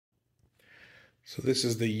So this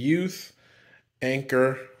is the Youth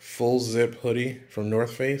Anchor full zip hoodie from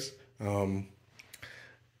North Face.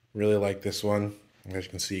 Really like this one. As you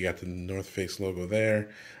can see, you got the North Face logo there.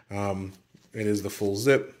 It is the full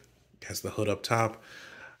zip. It has the hood up top.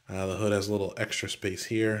 The hood has a little extra space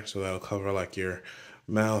here, so that'll cover like your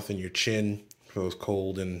mouth and your chin for those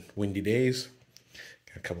cold and windy days.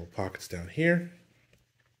 Got a couple of pockets down here.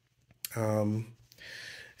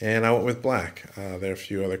 And I went with black. There are a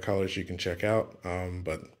few other colors you can check out,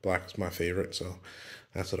 but black is my favorite, so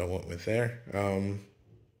that's what I went with there.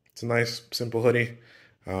 It's a nice, simple hoodie,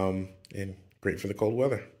 and great for the cold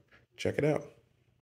weather. Check it out.